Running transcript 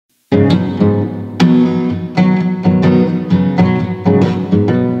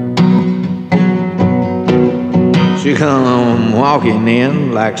walking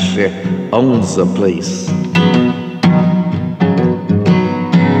in like she owns the place.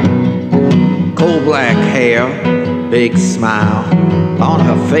 Coal black hair, big smile on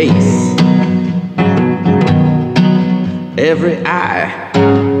her face. Every eye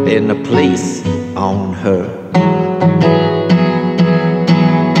in the place on her.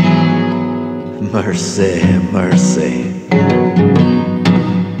 Mercy, mercy.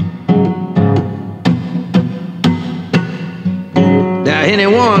 Now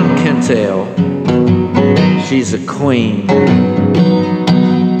anyone can tell she's a queen.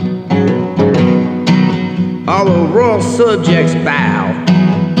 All the royal subjects bow.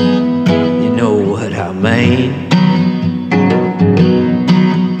 You know what I mean?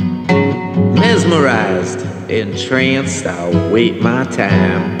 Mesmerized, entranced, I'll wait my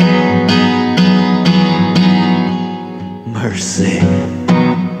time. Mercy,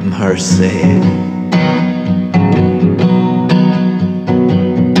 mercy.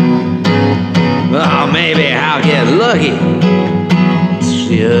 Oh, maybe I'll get lucky.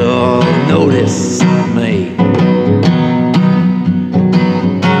 She'll notice me.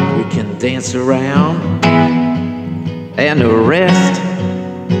 We can dance around, and the rest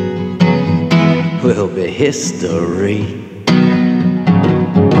will be history.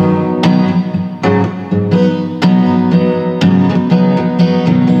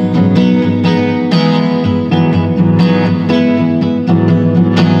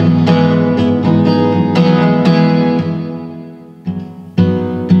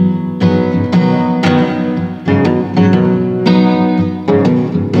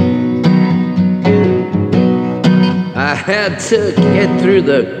 I had to get through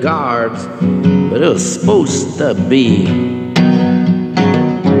the guards, but it was supposed to be.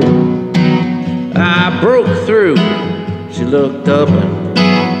 I broke through. She looked up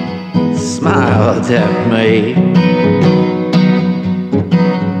and smiled at me.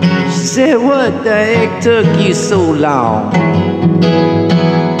 She said, "What the heck took you so long?"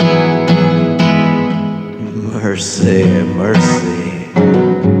 Mercy, mercy.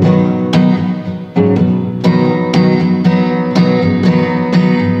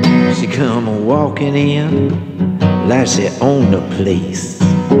 Come walking in like she owned the place.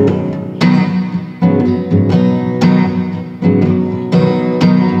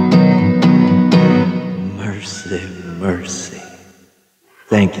 Mercy, mercy.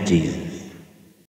 Thank you, Jesus.